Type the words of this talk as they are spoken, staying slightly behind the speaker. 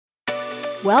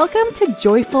Welcome to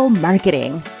Joyful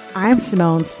Marketing. I'm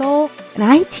Simone Seol, and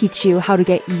I teach you how to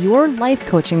get your life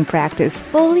coaching practice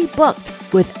fully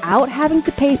booked without having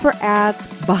to pay for ads,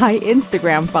 buy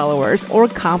Instagram followers, or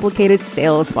complicated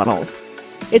sales funnels.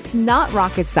 It's not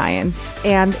rocket science,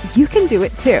 and you can do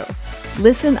it too.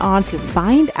 Listen on to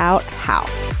find out how.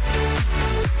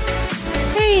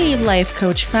 Hey, life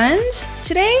coach friends.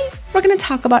 Today, we're going to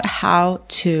talk about how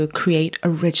to create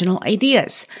original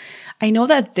ideas. I know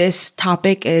that this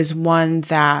topic is one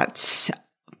that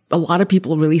a lot of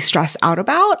people really stress out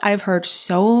about. I've heard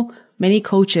so many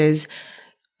coaches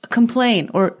complain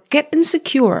or get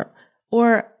insecure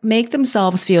or make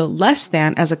themselves feel less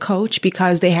than as a coach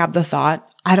because they have the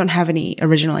thought, I don't have any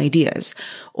original ideas,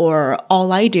 or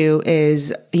all I do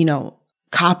is,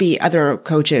 copy other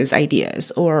coaches'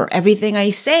 ideas, or everything I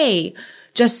say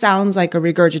just sounds like a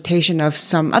regurgitation of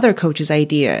some other coach's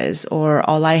ideas, or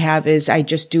all I have is I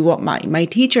just do what my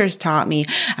teachers taught me.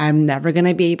 I'm never going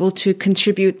to be able to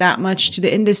contribute that much to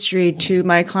the industry, to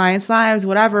my clients' lives,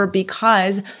 whatever,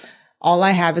 because all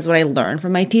I have is what I learned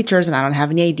from my teachers and I don't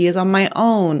have any ideas on my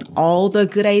own. All the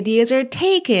good ideas are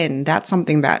taken. That's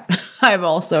something that I've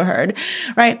also heard,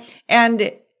 right?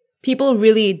 And people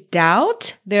really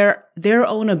doubt their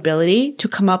own ability to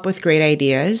come up with great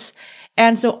ideas.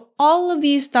 And so all of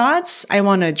these thoughts I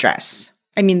want to address.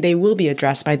 I mean, they will be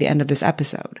addressed by the end of this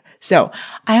episode. So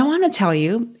I want to tell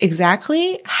you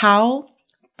exactly how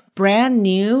brand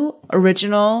new,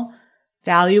 original,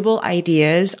 valuable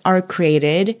ideas are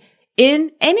created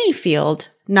in any field,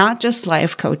 not just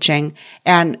life coaching.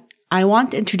 And I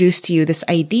want to introduce to you this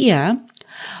idea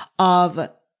of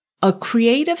a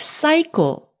creative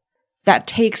cycle that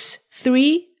takes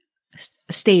 3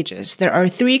 stages. There are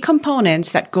 3 components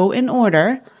that go in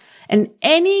order. And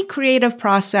any creative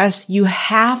process, you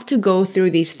have to go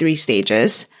through these 3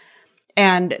 stages,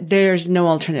 and there's no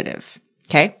alternative.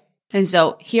 Okay. And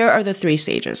so here are the 3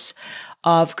 stages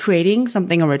of creating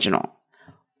something original.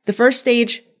 The first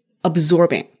stage,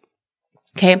 absorbing.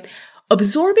 Okay.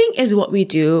 Absorbing is what we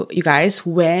do, you guys,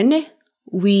 when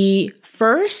we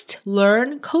first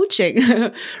learn coaching,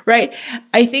 right?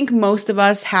 I think most of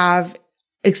us have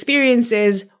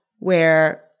experiences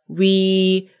where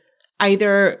we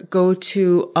either go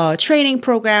to a training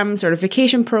program,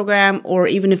 certification program, or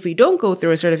even if we don't go through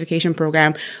a certification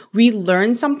program, we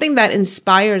learn something that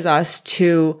inspires us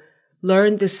to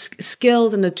learn the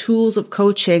skills and the tools of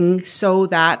coaching so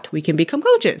that we can become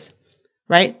coaches,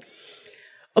 right?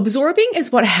 Absorbing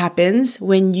is what happens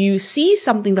when you see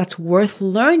something that's worth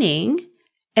learning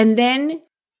and then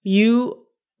you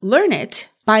learn it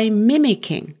by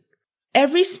mimicking.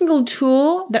 Every single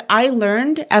tool that I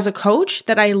learned as a coach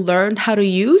that I learned how to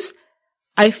use,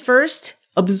 I first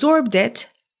absorbed it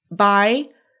by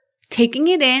taking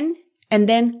it in and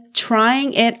then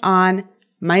trying it on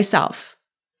myself.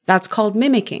 That's called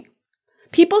mimicking.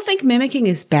 People think mimicking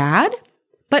is bad,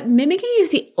 but mimicking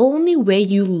is the only way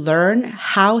you learn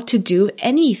how to do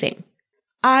anything.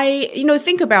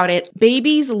 Think about it.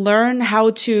 Babies learn how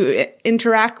to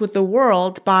interact with the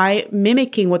world by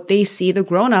mimicking what they see the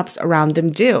grown-ups around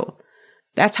them do.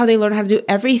 That's how they learn how to do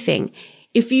everything.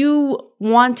 If you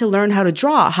want to learn how to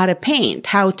draw, how to paint,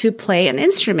 how to play an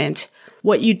instrument,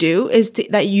 what you do is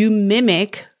that you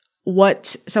mimic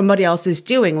what somebody else is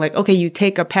doing. Like, okay, you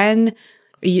take a pen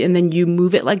and then you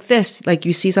move it like this, like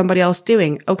you see somebody else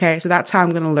doing. Okay, so that's how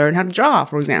I'm going to learn how to draw,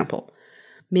 for example.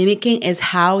 Mimicking is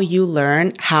how you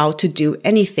learn how to do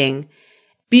anything.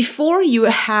 Before you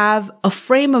have a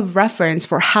frame of reference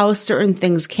for how certain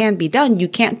things can be done, you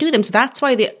can't do them. So that's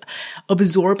why the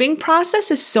absorbing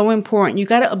process is so important. You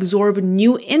got to absorb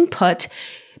new input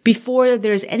before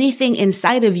there's anything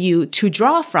inside of you to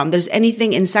draw from. There's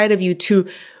anything inside of you to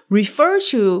refer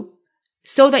to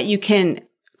so that you can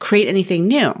create anything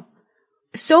new.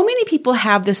 So many people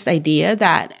have this idea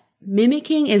that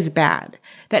mimicking is bad.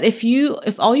 That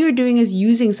if all you're doing is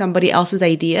using somebody else's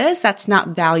ideas, that's not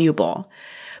valuable.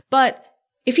 But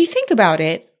if you think about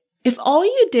it, if all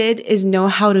you did is know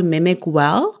how to mimic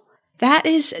well, that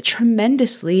is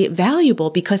tremendously valuable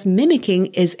because mimicking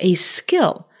is a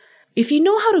skill. If you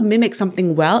know how to mimic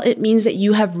something well, it means that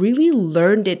you have really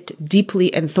learned it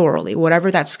deeply and thoroughly,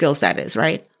 whatever that skill set is,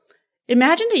 right?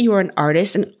 Imagine that you are an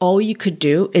artist and all you could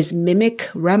do is mimic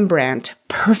Rembrandt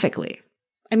perfectly.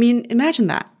 I mean, imagine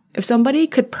that. If somebody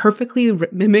could perfectly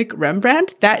mimic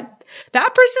Rembrandt, that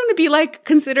person would be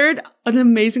considered an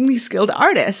amazingly skilled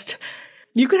artist.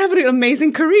 You could have an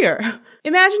amazing career.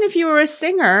 Imagine if you were a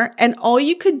singer and all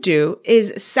you could do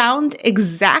is sound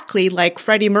exactly like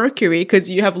Freddie Mercury because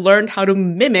you have learned how to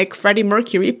mimic Freddie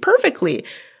Mercury perfectly.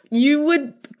 You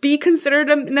would be considered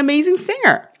an amazing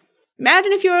singer.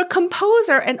 Imagine if you're a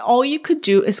composer and all you could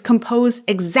do is compose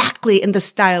exactly in the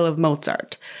style of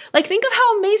Mozart. Like, think of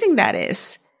how amazing that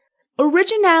is.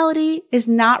 Originality is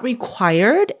not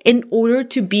required in order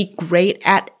to be great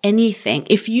at anything.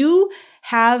 If you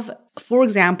have, for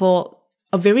example,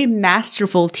 a very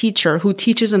masterful teacher who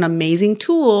teaches an amazing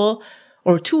tool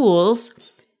or tools,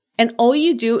 and all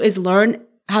you do is learn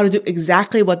how to do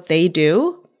exactly what they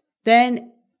do,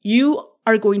 then you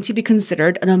are going to be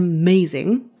considered an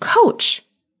amazing coach.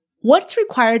 What's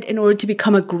required in order to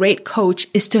become a great coach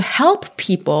is to help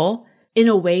people in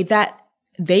a way that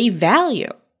they value.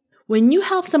 When you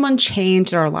help someone change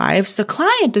their lives, the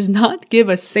client does not give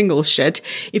a single shit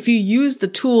if you use the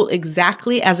tool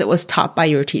exactly as it was taught by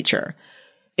your teacher.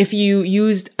 If you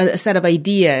used a set of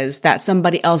ideas that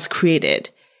somebody else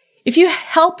created. If you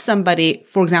help somebody,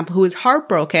 for example, who is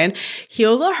heartbroken,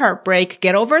 heal the heartbreak,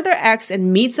 get over their ex,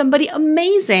 and meet somebody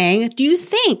amazing, do you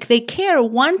think they care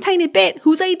one tiny bit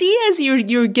whose ideas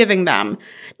you're giving them?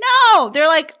 No, they're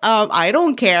like, I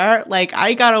don't care. Like,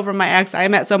 I got over my ex. I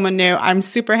met someone new. I'm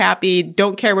super happy.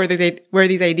 Don't care where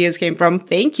these ideas came from.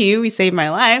 Thank you. You saved my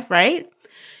life, right?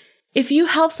 If you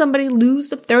help somebody lose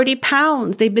the 30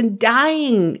 pounds, they've been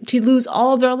dying to lose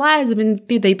all of their lives.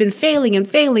 They've been failing and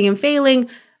failing and failing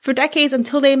for decades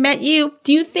until they met you.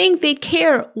 Do you think they'd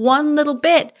care one little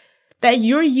bit that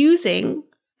you're using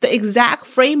the exact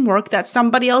framework that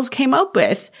somebody else came up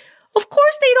with? Of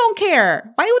course they don't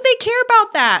care. Why would they care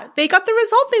about that? They got the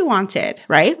result they wanted,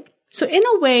 right? So in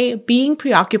a way, being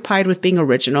preoccupied with being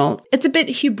original, it's a bit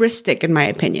hubristic in my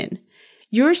opinion.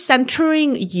 You're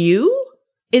centering you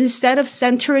instead of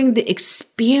centering the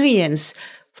experience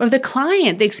of the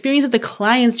client, the experience of the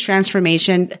client's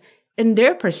transformation in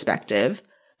their perspective,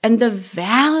 and the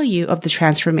value of the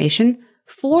transformation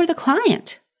for the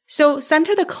client. So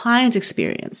center the client's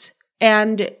experience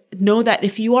and know that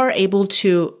if you are able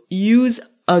to use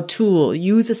a tool,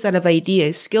 use a set of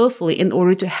ideas skillfully in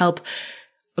order to help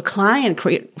a client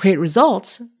create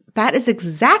results, that is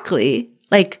exactly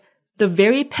like the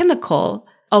very pinnacle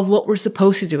of what we're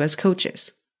supposed to do as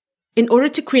coaches. In order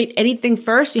to create anything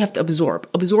first, you have to absorb.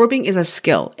 Absorbing is a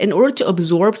skill. In order to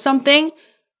absorb something,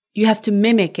 you have to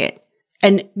mimic it.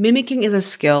 And mimicking is a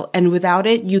skill, and without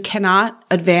it, you cannot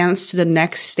advance to the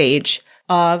next stage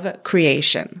of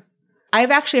creation.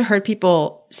 I've actually heard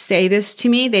people say this to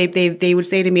me. They would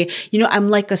say to me, I'm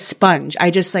like a sponge. I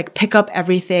just like pick up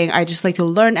everything. I just like to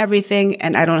learn everything,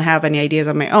 and I don't have any ideas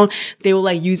on my own. They will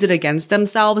like use it against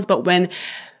themselves. But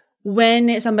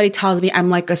when somebody tells me I'm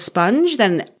like a sponge,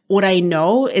 then what I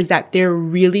know is that they're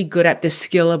really good at the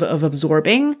skill of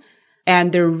absorbing,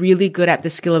 and they're really good at the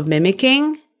skill of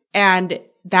mimicking. And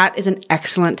that is an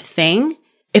excellent thing.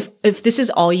 If this is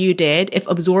all you did, if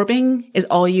absorbing is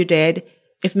all you did,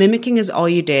 if mimicking is all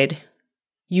you did,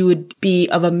 you would be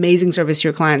of amazing service to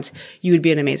your clients. You would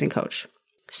be an amazing coach.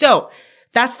 So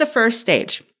that's the first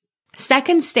stage.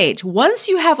 Second stage, once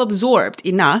you have absorbed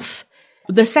enough,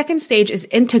 the second stage is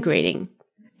integrating.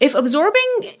 If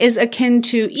absorbing is akin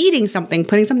to eating something,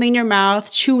 putting something in your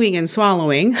mouth, chewing and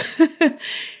swallowing,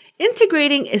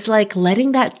 integrating is like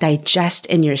letting that digest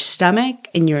in your stomach,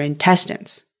 in your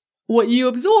intestines. What you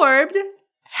absorbed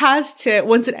has to,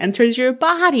 once it enters your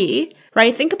body,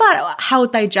 right? Think about how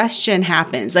digestion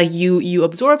happens. Like you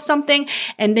absorb something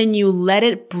and then you let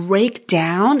it break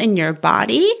down in your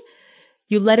body.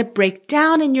 You let it break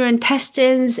down in your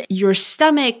intestines, your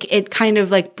stomach, it kind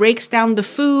of like breaks down the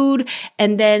food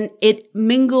and then it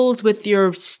mingles with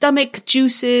your stomach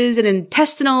juices and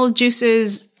intestinal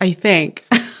juices, I think.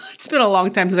 It's been a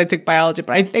long time since I took biology,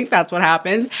 but I think that's what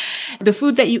happens. The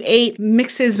food that you ate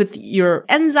mixes with your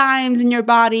enzymes in your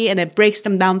body and it breaks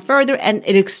them down further and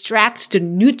it extracts the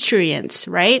nutrients,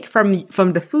 right? From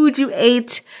the food you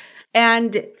ate.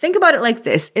 And think about it like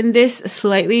this. In this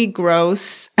slightly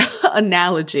gross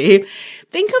analogy,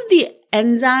 think of the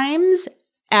enzymes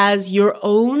as your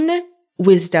own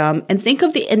wisdom and think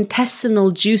of the intestinal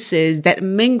juices that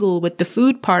mingle with the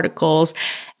food particles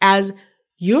as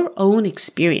your own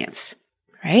experience,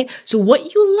 right? So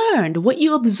what you learned, what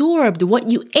you absorbed, what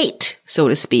you ate, so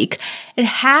to speak, it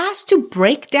has to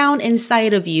break down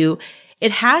inside of you.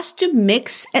 It has to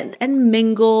mix and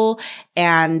mingle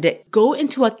and go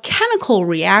into a chemical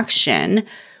reaction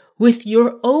with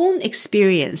your own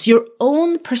experience, your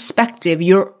own perspective,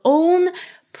 your own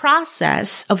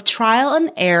process of trial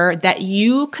and error that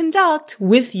you conduct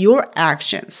with your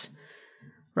actions,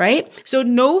 right? So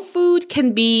no food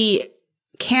can be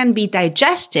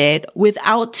digested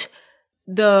without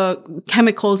the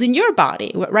chemicals in your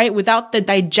body, right? Without the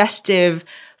digestive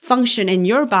function in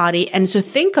your body. And so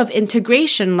think of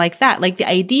integration like that, like the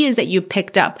ideas that you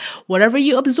picked up, whatever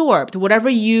you absorbed, whatever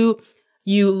you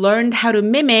learned how to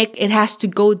mimic, it has to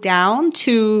go down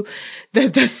to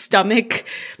the stomach,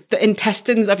 the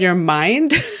intestines of your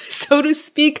mind, so to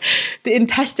speak, the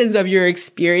intestines of your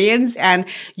experience and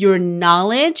your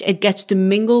knowledge. It gets to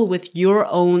mingle with your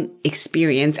own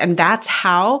experience. And that's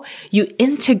how you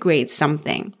integrate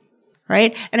something,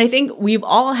 right? And I think we've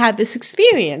all had this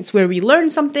experience where we learn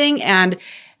something, and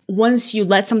once you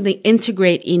let something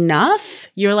integrate enough,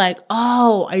 you're like,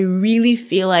 oh, I really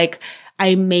feel like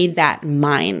I made that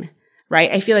mine,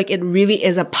 right? I feel like it really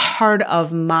is a part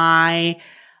of my,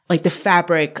 like the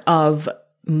fabric of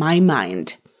my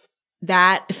mind.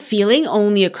 That feeling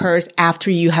only occurs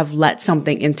after you have let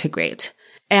something integrate.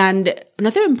 And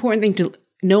another important thing to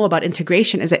know about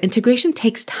integration is that integration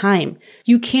takes time.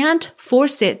 You can't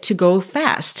force it to go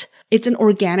fast. It's an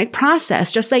organic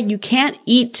process, just like you can't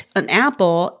eat an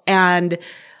apple and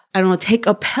take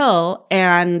a pill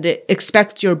and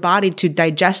expect your body to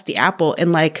digest the apple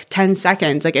in like 10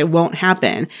 seconds. Like it won't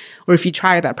happen. Or if you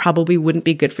try, that probably wouldn't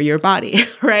be good for your body,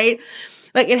 right?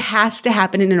 Like it has to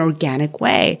happen in an organic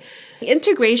way.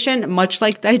 Integration, much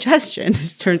like digestion,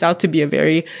 this turns out to be a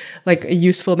very like a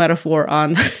useful metaphor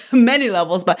on many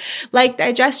levels, but like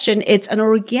digestion, it's an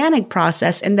organic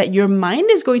process, and that your mind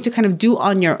is going to kind of do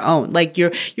on your own. Like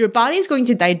your body is going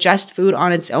to digest food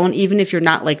on its own, even if you're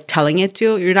not like telling it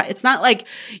to. It's not like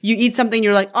you eat something,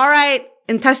 you're like, all right,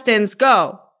 intestines,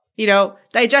 go,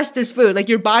 digest this food. Like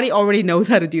your body already knows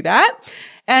how to do that.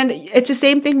 And it's the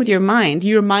same thing with your mind.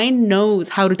 Your mind knows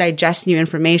how to digest new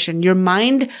information. Your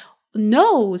mind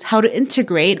knows how to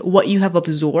integrate what you have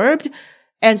absorbed.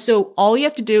 And so all you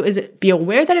have to do is be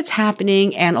aware that it's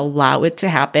happening and allow it to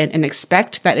happen, and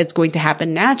expect that it's going to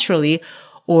happen naturally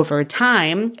over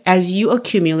time as you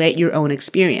accumulate your own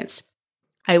experience.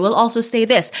 I will also say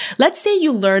this. Let's say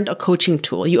you learned a coaching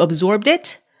tool. You absorbed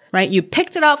it, right? You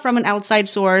picked it up from an outside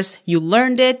source. You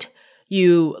learned it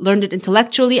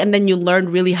intellectually, and then you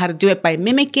learned really how to do it by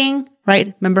mimicking,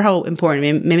 right? Remember how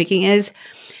important mimicking is?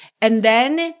 And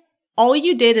then all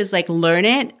you did is like learn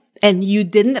it, and you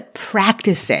didn't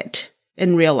practice it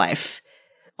in real life.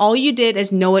 All you did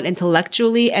is know it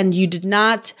intellectually, and you did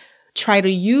not try to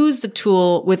use the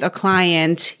tool with a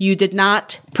client. You did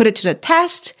not put it to the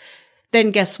test.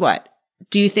 Then guess what?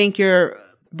 Do you think your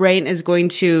brain is going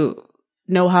to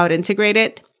know how to integrate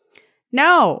it?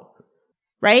 No,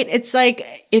 right? It's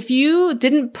like if you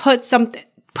didn't put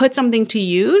something to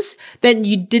use, then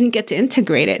you didn't get to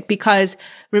integrate it, because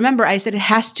remember, I said it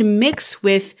has to mix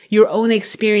with your own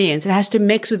experience. It has to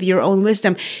mix with your own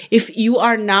wisdom. If you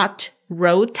are not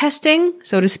road testing,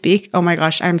 so to speak, oh my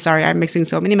gosh, I'm sorry, I'm mixing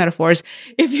so many metaphors.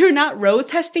 If you're not road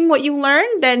testing what you learn,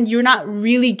 then you're not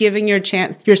really giving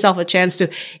yourself a chance to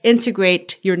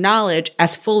integrate your knowledge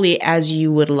as fully as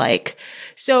you would like.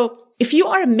 So if you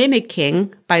are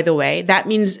mimicking, by the way, that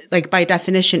means like by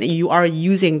definition, you are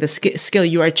using the skill.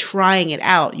 You are trying it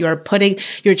out. You're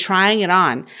trying it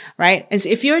on, right? And so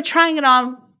if you're trying it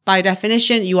on, by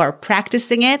definition, you are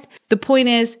practicing it. The point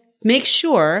is, make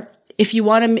sure, if you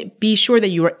want to be sure that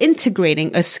you are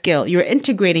integrating a skill, you're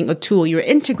integrating a tool, you're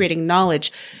integrating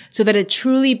knowledge so that it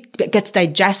truly gets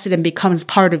digested and becomes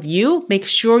part of you, make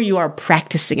sure you are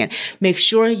practicing it. Make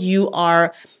sure you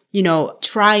are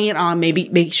trying it on, maybe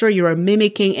make sure you are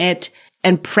mimicking it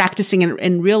and practicing it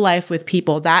in real life with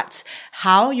people. That's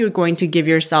how you're going to give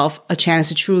yourself a chance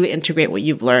to truly integrate what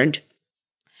you've learned.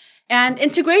 And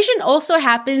integration also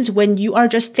happens when you are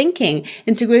just thinking.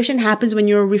 Integration happens when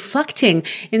you're reflecting.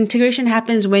 Integration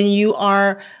happens when you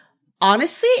are,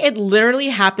 honestly, it literally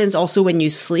happens also when you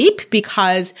sleep,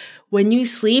 because when you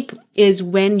sleep is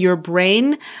when your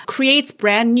brain creates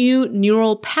brand new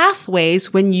neural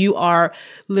pathways when you are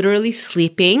literally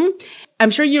sleeping. I'm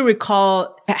sure you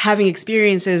recall having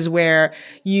experiences where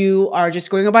you are just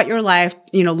going about your life,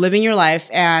 living your life,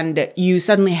 and you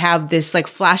suddenly have this like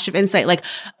flash of insight, like,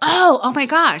 oh my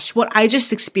gosh, what I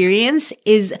just experienced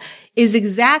is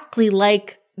exactly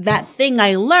like that thing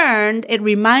I learned. It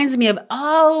reminds me of,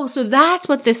 so that's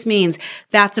what this means.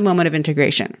 That's a moment of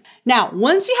integration. Now,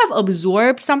 once you have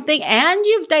absorbed something and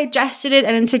you've digested it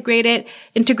and integrated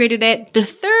it, the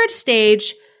third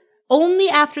stage, only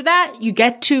after that, you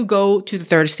get to go to the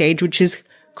third stage, which is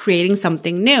creating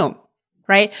something new,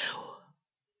 right?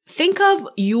 Think of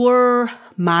your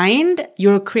mind,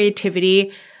 your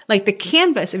creativity, like the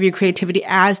canvas of your creativity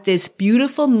as this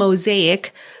beautiful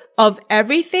mosaic of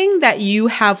everything that you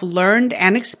have learned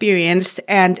and experienced,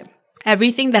 and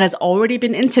everything that has already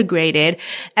been integrated,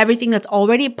 everything that's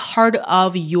already part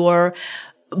of your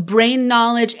brain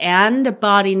knowledge and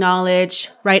body knowledge,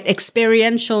 right?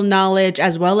 Experiential knowledge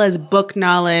as well as book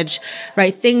knowledge,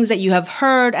 right? Things that you have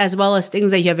heard as well as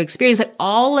things that you have experienced. Like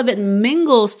all of it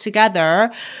mingles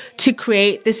together to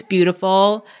create this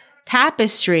beautiful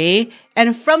tapestry.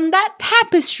 And from that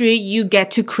tapestry, you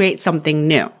get to create something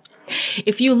new.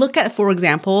 If you look at, for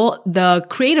example, the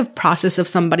creative process of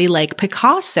somebody like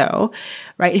Picasso,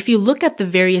 right? If you look at the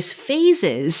various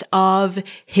phases of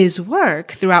his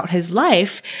work throughout his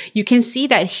life, you can see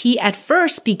that he at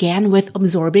first began with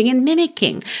absorbing and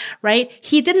mimicking, right?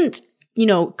 He didn't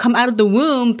come out of the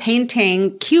womb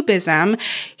painting cubism.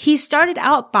 He started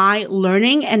out by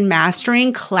learning and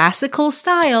mastering classical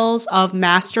styles of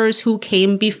masters who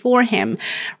came before him,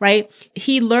 right?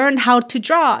 He learned how to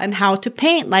draw and how to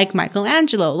paint like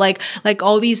Michelangelo, like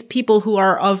all these people who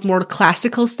are of more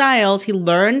classical styles. He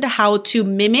learned how to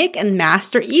mimic and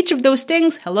master each of those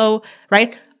things. Hello,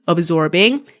 right?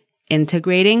 Absorbing,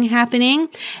 integrating happening.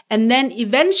 And then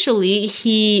eventually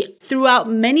he, throughout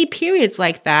many periods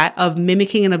like that of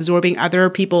mimicking and absorbing other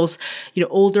people's,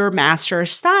 older master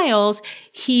styles,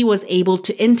 he was able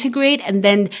to integrate. And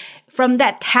then from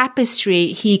that tapestry,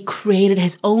 he created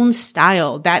his own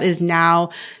style that is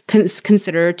now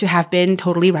considered to have been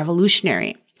totally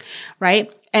revolutionary,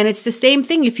 right? And it's the same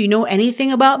thing. If you know anything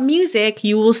about music,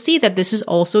 you will see that this is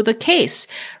also the case.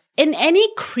 In any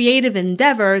creative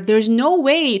endeavor, there's no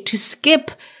way to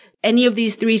skip any of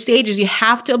these three stages. You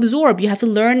have to absorb. You have to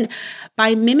learn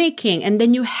by mimicking, and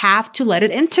then you have to let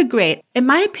it integrate. In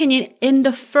my opinion, in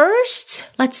the first,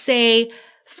 let's say,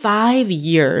 5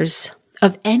 years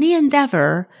of any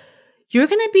endeavor, you're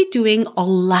going to be doing a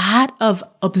lot of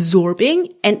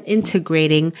absorbing and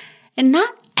integrating and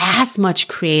not as much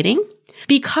creating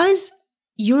because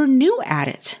you're new at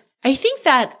it. I think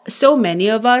that so many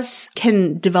of us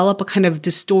can develop a kind of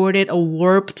distorted, a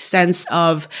warped sense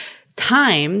of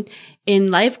time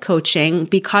in life coaching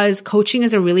because coaching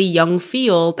is a really young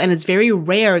field and it's very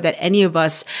rare that any of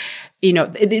us,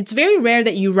 it's very rare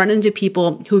that you run into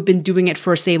people who've been doing it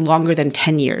for, say, longer than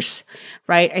 10 years,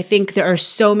 right? I think there are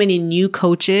so many new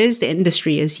coaches. The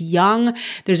industry is young.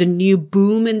 There's a new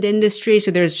boom in the industry. So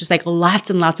there's just like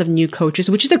lots and lots of new coaches,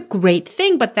 which is a great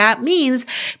thing. But that means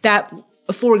that,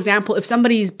 for example, if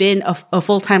somebody's been a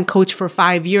full-time coach for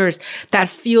 5 years, that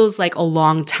feels like a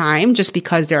long time just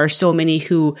because there are so many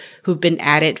who've been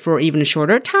at it for even a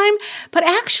shorter time. But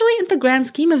actually, in the grand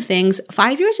scheme of things,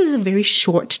 5 years is a very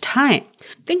short time.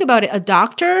 Think about it. A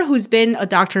doctor who's been a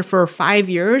doctor for 5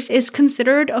 years is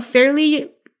considered a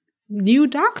fairly new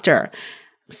doctor.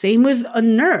 Same with a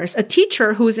nurse. A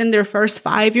teacher who's in their first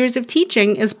 5 years of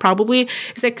teaching is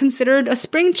like considered a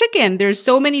spring chicken. There's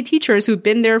so many teachers who've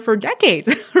been there for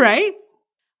decades, right?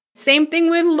 Same thing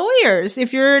with lawyers.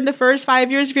 If you're in the first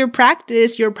 5 years of your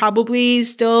practice, you're probably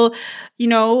still,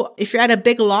 if you're at a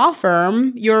big law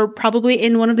firm, you're probably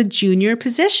in one of the junior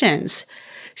positions.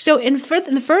 So in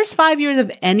the first 5 years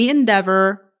of any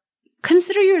endeavor,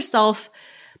 consider yourself,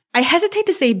 I hesitate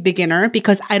to say beginner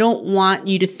because I don't want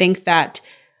you to think that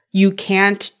you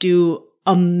can't do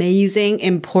amazing,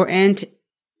 important,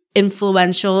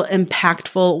 influential,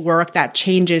 impactful work that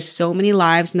changes so many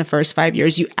lives in the first 5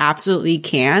 years. You absolutely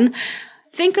can.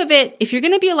 Think of it, if you're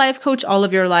going to be a life coach all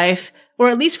of your life, or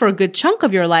at least for a good chunk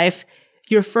of your life,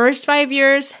 your first 5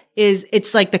 years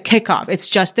it's like the kickoff. It's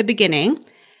just the beginning.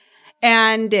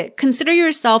 And consider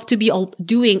yourself to be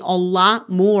doing a lot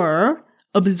more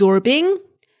absorbing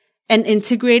and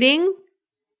integrating.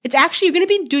 It's actually, you're going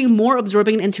to be doing more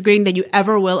absorbing and integrating than you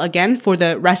ever will again for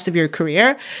the rest of your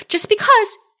career, just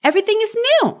because everything is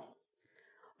new,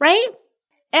 right?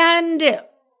 And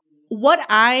what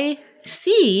I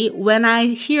see when I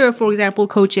hear, for example,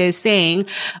 coaches saying,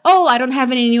 oh, I don't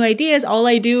have any new ideas. All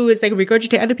I do is like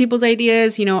regurgitate other people's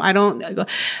ideas. I don't,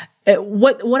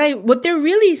 what they're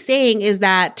really saying is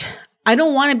that I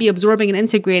don't want to be absorbing and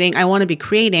integrating. I want to be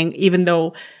creating, even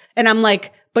though, and I'm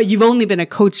like, but you've only been a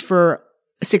coach for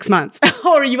 6 months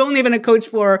or you've only been a coach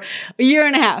for a year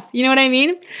and a half. You know what I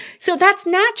mean? So that's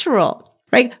natural,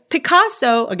 right?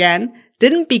 Picasso, again,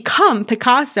 didn't become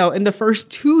Picasso in the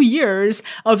first 2 years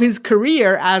of his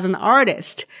career as an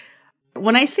artist.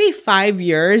 When I say 5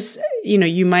 years,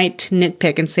 you might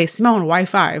nitpick and say, Simone, why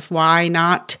 5? Why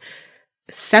not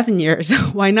 7 years?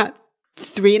 Why not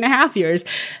 3.5 years?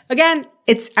 Again,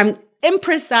 I'm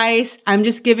imprecise. I'm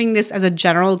just giving this as a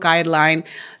general guideline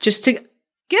just to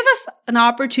give us an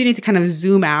opportunity to kind of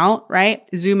zoom out, right?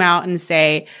 Zoom out and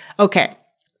say, okay,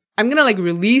 I'm going to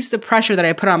release the pressure that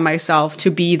I put on myself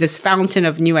to be this fountain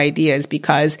of new ideas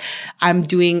because I'm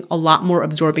doing a lot more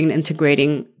absorbing and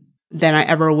integrating than I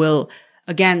ever will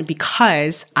again,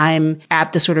 because I'm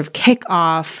at the sort of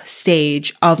kickoff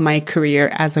stage of my career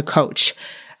as a coach,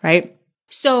 right?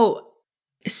 So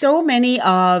many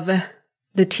of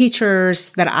the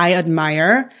teachers that I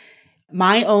admire,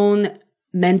 my own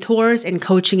mentors in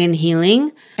coaching and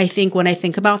healing, I think when I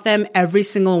think about them, every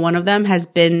single one of them has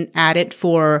been at it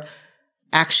for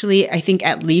actually, I think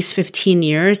at least 15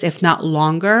 years, if not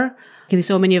longer. And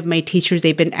so many of my teachers,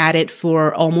 they've been at it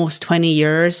for almost 20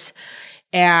 years.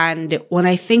 And when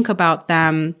I think about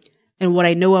them and what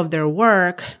I know of their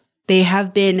work, they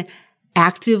have been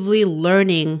actively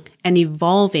learning and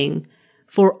evolving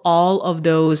for all of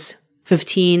those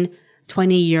 15,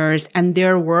 20 years. And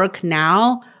their work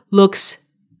now looks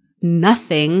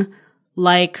nothing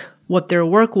like what their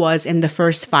work was in the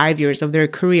first 5 years of their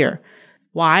career.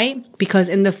 Why? Because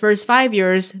in the first 5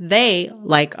 years, they,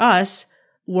 like us,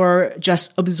 were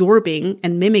just absorbing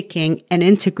and mimicking and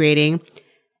integrating.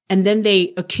 And then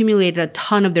they accumulated a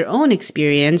ton of their own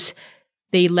experience.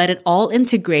 They let it all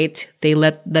integrate. They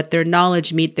let their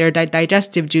knowledge meet their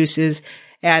digestive juices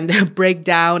and break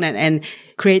down and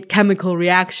create chemical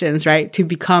reactions, right?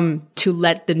 To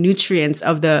let the nutrients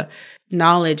of the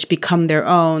knowledge become their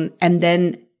own. And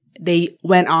then they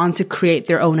went on to create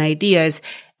their own ideas.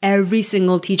 Every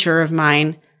single teacher of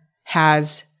mine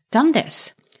has done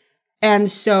this.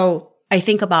 And so I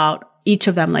think about each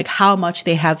of them, like how much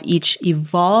they have each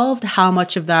evolved, how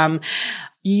much of them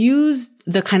use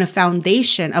the kind of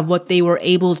foundation of what they were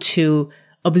able to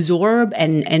absorb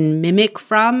and mimic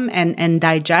from and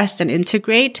digest and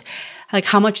integrate, like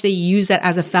how much they use that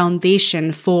as a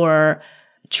foundation for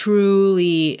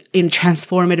truly in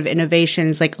transformative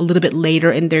innovations, like a little bit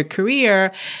later in their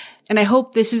career. And I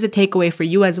hope this is a takeaway for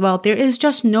you as well. There is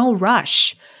just no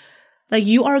rush. Like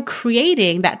you are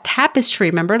creating that tapestry,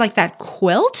 remember, like that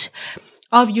quilt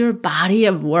of your body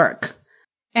of work.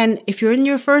 And if you're in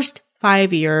your first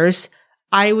 5 years,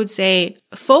 I would say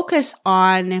focus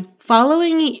on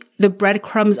following the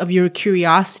breadcrumbs of your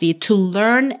curiosity to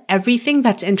learn everything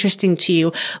that's interesting to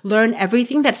you, learn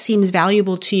everything that seems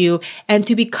valuable to you, and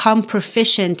to become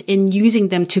proficient in using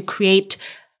them to create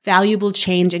valuable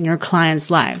change in your clients'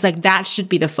 lives. Like that should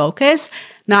be the focus,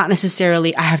 not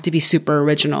necessarily I have to be super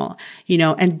original,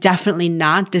 and definitely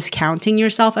not discounting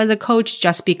yourself as a coach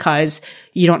just because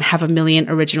you don't have a million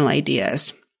original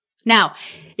ideas. Now,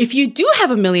 if you do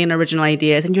have a million original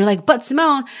ideas and you're like, but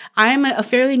Simone, I'm a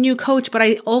fairly new coach, but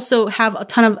I also have a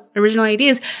ton of original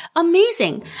ideas.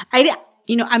 Amazing.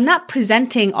 I'm not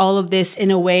presenting all of this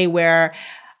in a way where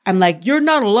I'm like, you're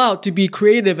not allowed to be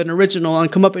creative and original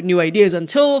and come up with new ideas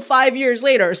until 5 years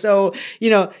later. So,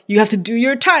 you have to do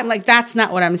your time. Like, that's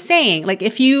not what I'm saying. Like,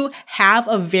 if you have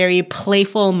a very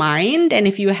playful mind and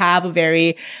if you have a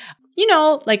very,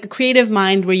 like a creative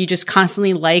mind where you just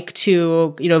constantly like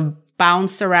to,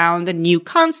 bounce around the new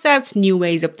concepts, new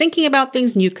ways of thinking about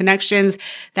things, new connections,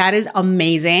 that is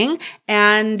amazing.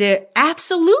 And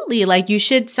absolutely, like you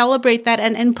should celebrate that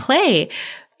and play.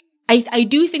 I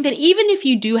do think that even if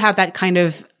you do have that kind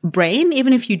of brain,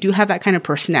 even if you do have that kind of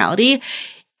personality,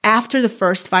 after the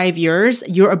first 5 years,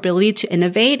 your ability to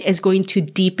innovate is going to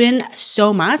deepen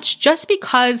so much just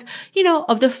because,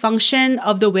 of the function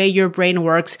of the way your brain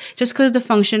works, just because of the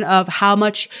function of how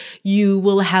much you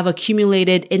will have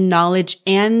accumulated in knowledge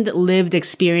and lived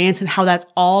experience and how that's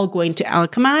all going to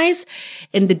alchemize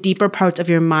in the deeper parts of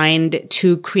your mind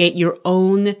to create your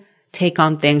own take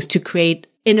on things, to create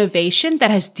innovation that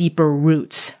has deeper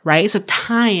roots, right? So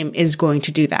time is going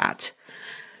to do that.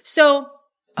 So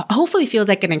hopefully feels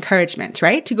like an encouragement,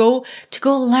 right? To go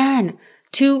learn,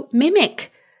 to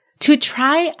mimic, to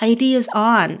try ideas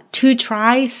on, to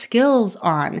try skills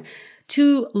on,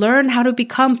 to learn how to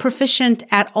become proficient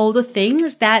at all the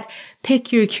things that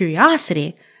pique your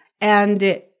curiosity,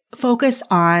 and focus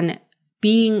on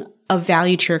being of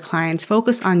value to your clients,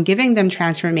 focus on giving them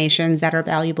transformations that are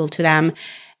valuable to them.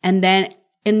 And then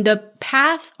in the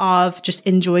path of just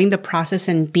enjoying the process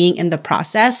and being in the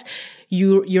process,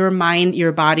 your mind,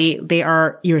 your body, they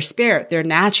are your spirit. They're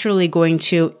naturally going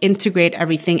to integrate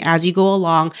everything as you go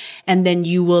along. And then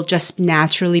you will just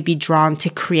naturally be drawn to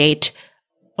create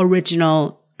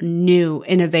original, new,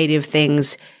 innovative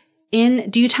things in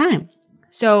due time.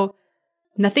 So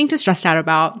nothing to stress out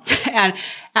about. And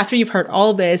after you've heard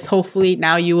all this, hopefully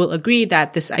now you will agree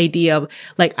that this idea of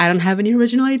like, I don't have any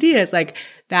original ideas, like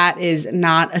that is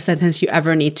not a sentence you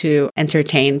ever need to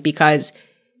entertain, because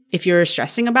if you're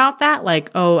stressing about that,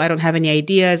 like, oh, I don't have any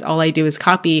ideas, all I do is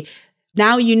copy.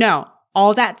 Now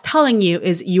all that's telling you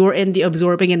is you're in the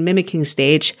absorbing and mimicking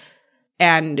stage,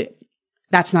 and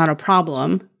that's not a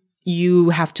problem.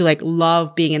 You have to like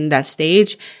love being in that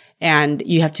stage And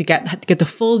you have to get the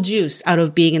full juice out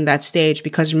of being in that stage,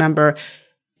 because remember,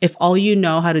 if all you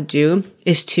know how to do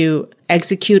is to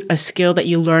execute a skill that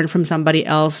you learned from somebody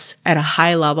else at a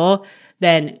high level,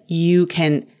 then you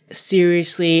can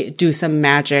seriously do some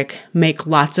magic, make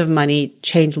lots of money,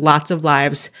 change lots of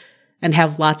lives, and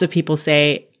have lots of people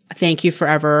say, thank you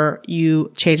forever.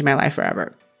 You changed my life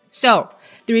forever. So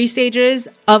 3 stages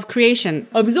of creation: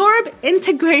 absorb,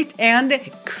 integrate, and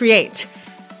create.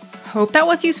 Hope that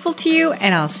was useful to you,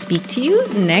 and I'll speak to you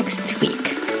next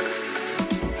week.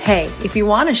 Hey, if you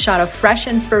want a shot of fresh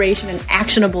inspiration and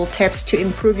actionable tips to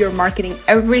improve your marketing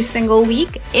every single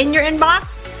week in your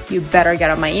inbox, you better get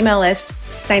on my email list.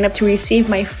 Sign up to receive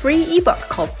my free ebook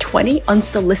called 20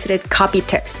 Unsolicited Copy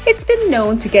Tips. It's been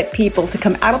known to get people to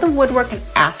come out of the woodwork and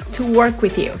ask to work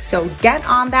with you. So get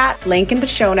on that, link in the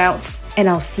show notes, and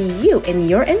I'll see you in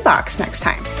your inbox next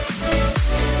time.